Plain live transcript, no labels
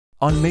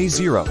On May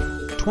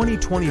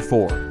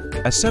 2024,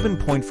 a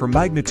 7.4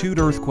 magnitude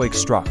earthquake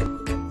struck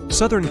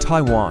southern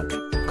Taiwan,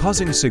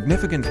 causing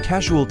significant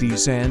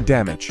casualties and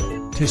damage.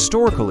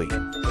 Historically,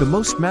 the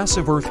most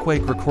massive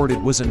earthquake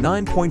recorded was a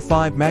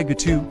 9.5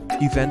 magnitude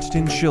event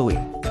in Chile,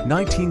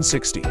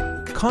 1960.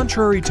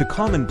 Contrary to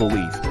common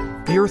belief,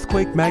 the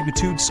earthquake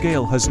magnitude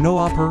scale has no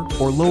upper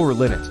or lower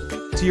limit.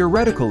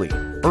 Theoretically,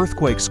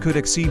 earthquakes could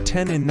exceed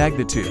 10 in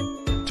magnitude.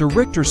 The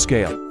Richter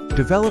scale,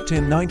 developed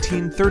in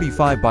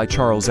 1935 by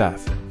Charles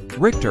F.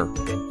 Richter,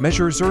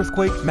 measures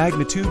earthquake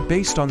magnitude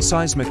based on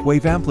seismic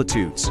wave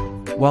amplitudes,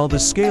 while the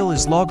scale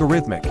is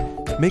logarithmic,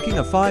 making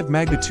a 5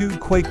 magnitude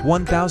quake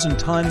 1,000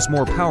 times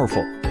more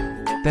powerful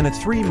than a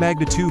 3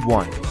 magnitude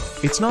one.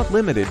 It's not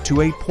limited to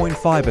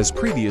 8.5 as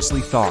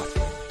previously thought.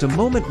 The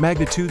moment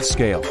magnitude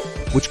scale,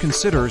 which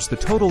considers the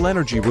total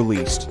energy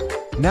released,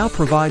 now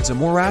provides a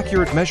more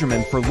accurate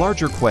measurement for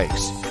larger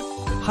quakes.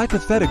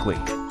 Hypothetically,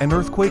 an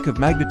earthquake of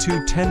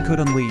magnitude 10 could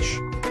unleash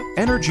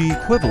energy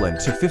equivalent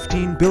to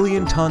 15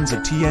 billion tons of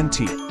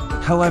TNT.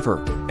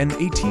 However, an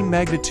 18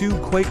 magnitude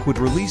quake would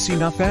release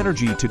enough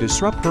energy to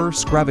disrupt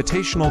Earth's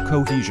gravitational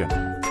cohesion,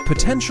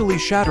 potentially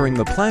shattering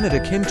the planet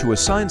akin to a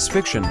science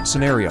fiction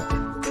scenario.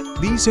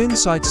 These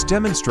insights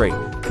demonstrate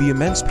the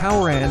immense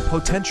power and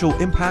potential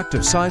impact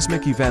of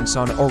seismic events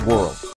on our world.